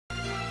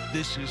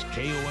This is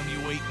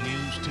KOMU 8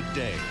 News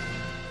Today.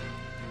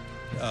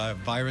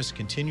 Virus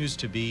continues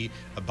to be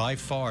by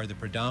far the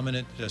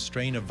predominant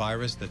strain of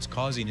virus that's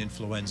causing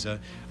influenza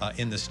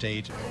in the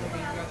state.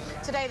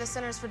 Today, the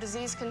Centers for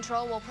Disease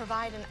Control will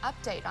provide an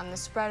update on the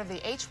spread of the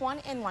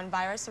H1N1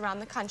 virus around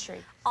the country.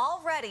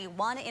 Already,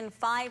 1 in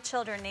 5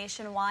 children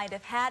nationwide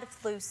have had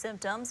flu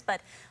symptoms,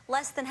 but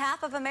less than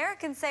half of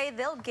Americans say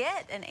they'll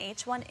get an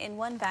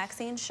H1N1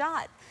 vaccine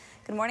shot.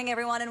 Good morning,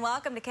 everyone, and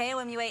welcome to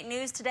KOMU 8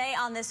 News Today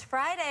on this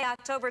Friday,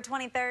 October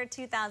 23rd,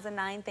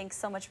 2009. Thanks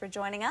so much for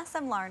joining us.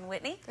 I'm Lauren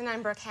Whitney. And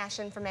I'm Brooke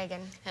for Megan.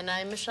 And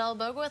I'm Michelle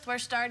Bogwith. We're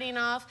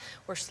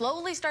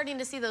slowly starting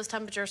to see those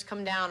temperatures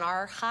come down.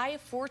 Our high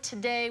for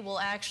today will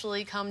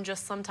actually come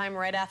just sometime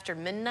right after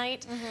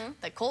midnight.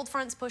 The cold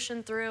front's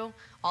pushing through.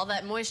 All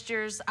that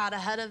moisture's out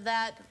ahead of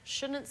that.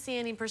 Shouldn't see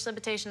any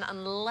precipitation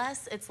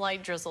unless it's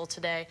light drizzle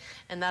today,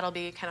 and that'll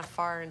be kind of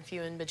far and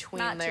few in between.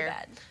 Not there. Too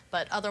bad.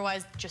 But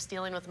otherwise, just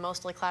dealing with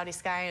mostly cloudy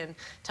sky and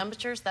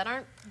temperatures that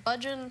aren't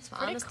budging,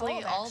 honestly,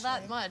 cold, all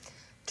that much.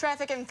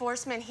 Traffic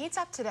enforcement heats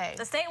up today.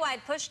 The statewide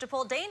push to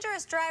pull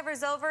dangerous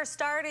drivers over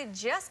started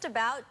just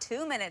about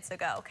 2 minutes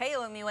ago.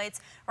 KOMU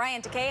 8's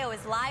Ryan Takeo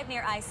is live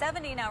near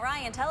I-70. Now,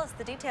 Ryan, tell us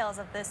the details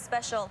of this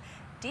special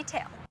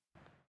detail.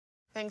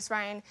 Thanks,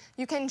 Ryan.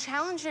 You can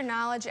challenge your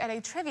knowledge at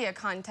a trivia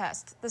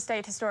contest. The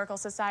State Historical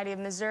Society of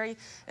Missouri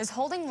is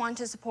holding one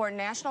to support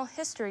National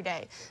History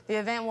Day. The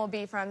event will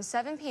be from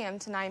 7 p.m.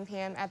 to 9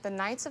 p.m. at the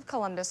Knights of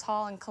Columbus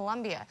Hall in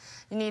Columbia.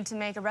 You need to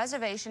make a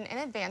reservation in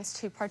advance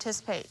to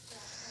participate.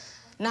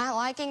 Not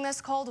liking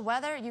this cold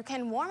weather? You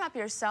can warm up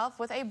yourself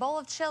with a bowl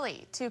of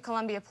chili. 2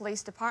 Columbia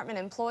Police Department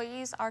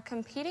employees are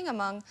competing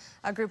among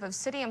a group of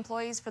city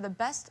employees for the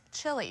best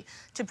chili.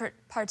 To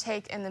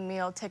partake in the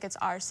meal, tickets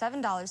are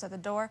 $7 at the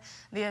door.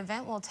 The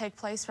event will take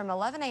place from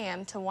 11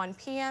 a.m. to 1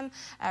 p.m.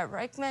 at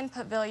Reichman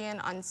Pavilion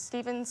on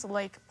Stevens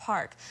Lake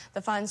Park.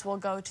 The funds will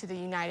go to the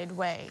United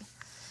Way.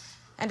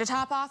 And to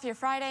top off your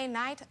Friday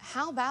night,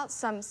 how about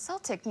some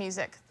Celtic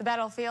music? The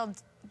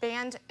Battlefield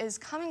Band is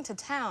coming to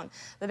town.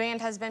 The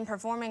band has been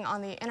performing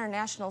on the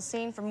international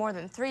scene for more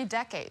than 3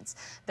 decades.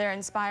 They're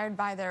inspired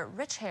by their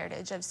rich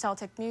heritage of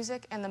Celtic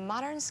music and the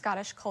modern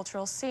Scottish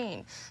cultural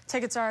scene.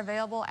 Tickets are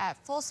available at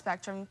Full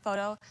Spectrum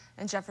Photo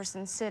in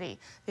Jefferson City.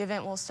 The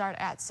event will start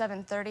at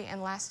 7:30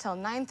 and last till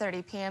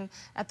 9:30 p.m.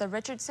 at the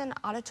Richardson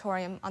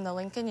Auditorium on the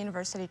Lincoln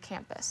University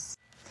campus.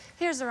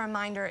 Here's a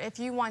reminder, if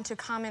you want to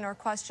comment or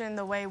question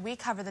the way we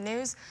cover the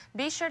news,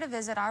 be sure to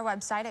visit our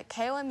website at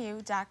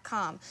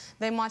KOMU.com.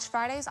 Then watch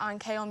Fridays on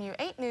KOMU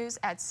 8 News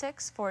at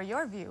 6 for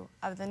your view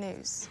of the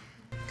news.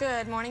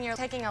 Good morning. You're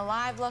taking a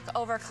live look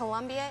over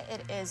Columbia.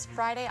 It is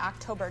Friday,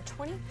 October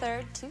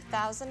 23rd,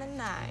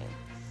 2009.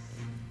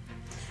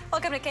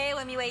 Welcome to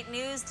KOMU 8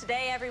 News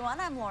Today,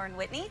 everyone. I'm Lauren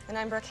Whitney. And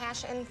I'm Brooke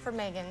for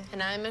Megan.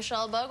 And I'm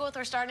Michelle Bogwith.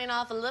 We're starting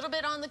off a little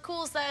bit on the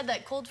cool side.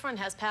 That cold front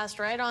has passed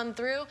right on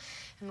through,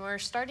 and we're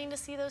starting to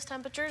see those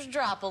temperatures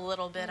drop a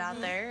little bit out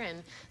there,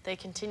 and they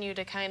continue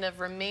to kind of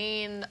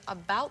remain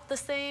about the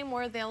same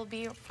where they'll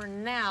be for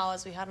now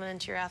as we head on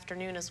into your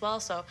afternoon as well.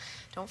 So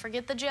don't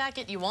forget the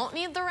jacket. You won't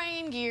need the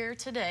rain gear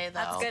today,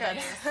 though.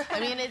 That's good. I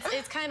mean,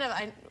 it's kind of,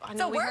 I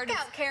know we heard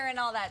workout carrying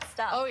all that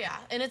stuff. Oh, yeah.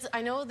 And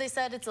I know they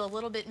said it's a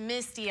little bit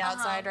misty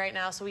outside right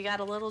now, so we got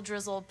a little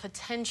drizzle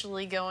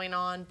potentially going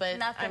on, but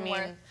nothing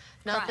worth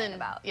crying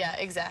about. Yeah,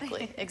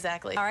 exactly.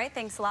 Exactly. All right,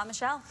 thanks a lot,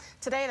 Michelle.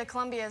 Today, the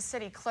Columbia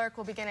City Clerk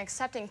will begin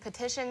accepting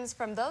petitions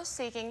from those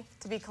seeking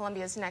to be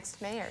Columbia's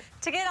next mayor.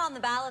 To get on the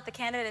ballot, the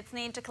candidates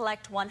need to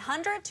collect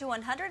 100 to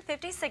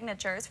 150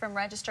 signatures from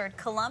registered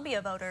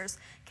Columbia voters.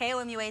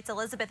 KOMU 8's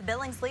Elizabeth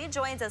Billingsley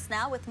joins us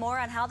now with more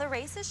on how the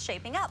race is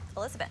shaping up.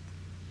 Elizabeth.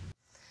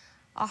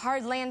 A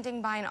hard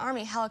landing by an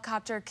Army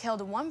helicopter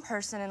killed 1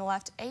 person and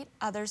left 8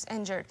 others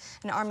injured.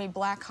 An Army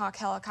Black Hawk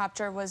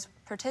helicopter was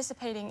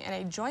participating in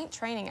a joint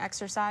training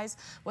exercise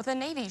with a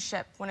Navy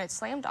ship when it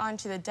slammed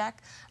onto the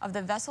deck of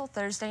the vessel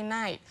Thursday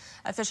night.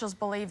 Officials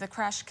believe the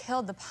crash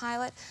killed the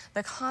pilot.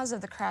 The cause of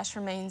the crash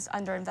remains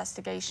under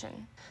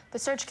investigation. The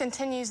search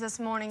continues this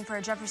morning for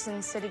a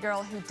Jefferson City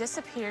girl who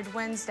disappeared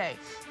Wednesday.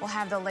 We'll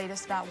have the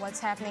latest about what's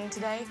happening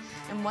today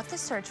and what the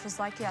search was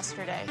like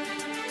yesterday.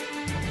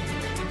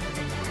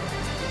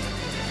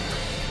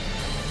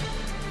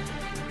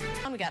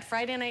 We got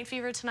Friday Night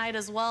Fever tonight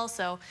as well,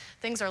 so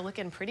things are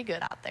looking pretty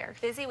good out there.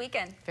 Busy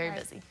weekend. Very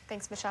busy.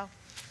 Thanks, Michelle.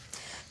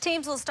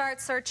 Teams will start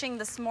searching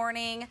this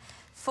morning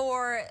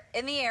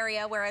in the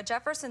area where a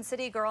Jefferson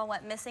City girl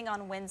went missing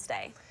on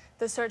Wednesday.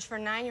 The search for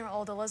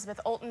 9-year-old Elizabeth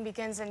Olton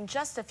begins in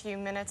just a few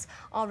minutes.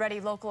 Already,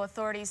 local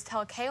authorities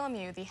tell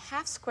KOMU the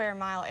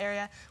half-square-mile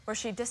area where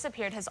she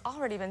disappeared has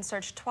already been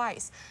searched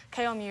twice.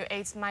 KOMU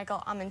 8's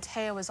Michael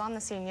Amenteo was on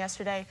the scene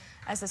yesterday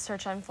as the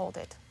search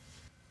unfolded.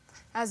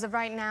 As of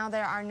right now,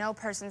 there are no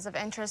persons of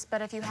interest,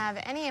 but if you have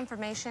any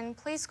information,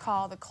 please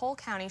call the Cole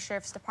County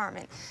Sheriff's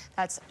Department.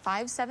 That's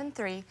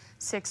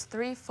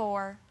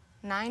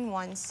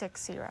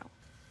 573-634-9160.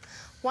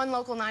 One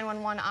local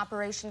 911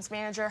 operations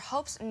manager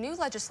hopes new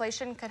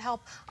legislation could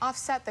help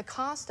offset the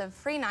cost of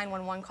free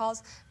 911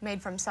 calls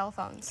made from cell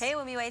phones.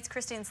 KOMU 8's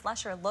Christine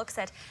Slusher looks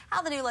at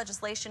how the new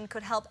legislation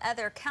could help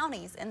other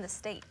counties in the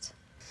state.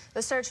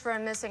 The search for a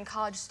missing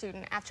college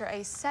student after a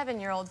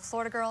 7-year-old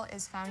Florida girl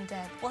is found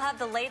dead. We'll have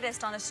the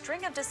latest on a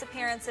string of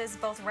disappearances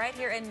both right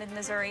here in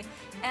mid-Missouri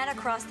and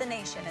across the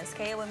nation as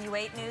KOMU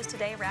 8 News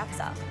Today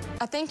wraps up.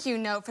 A thank you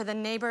note for the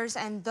neighbors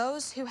and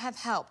those who have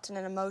helped in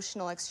an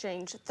emotional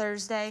exchange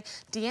Thursday.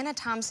 Deanna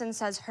Thompson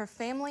says her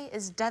family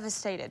is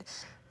devastated.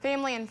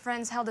 Family and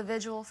friends held a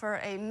vigil for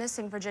a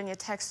missing Virginia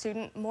Tech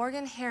student,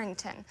 Morgan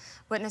Harrington.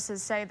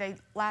 Witnesses say they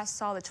last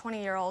saw the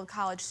 20-year-old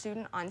college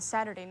student on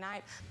Saturday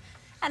night.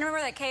 And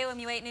remember that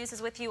KOMU 8 News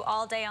is with you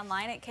all day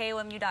online at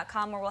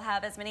KOMU.com, where we'll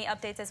have as many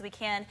updates as we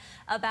can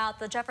about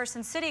the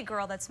Jefferson City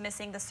girl that's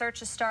missing. The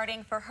search is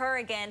starting for her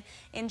again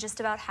in just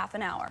about half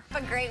an hour.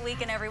 Have a great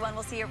weekend, everyone.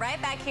 We'll see you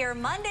right back here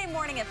Monday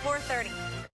morning at 4:30.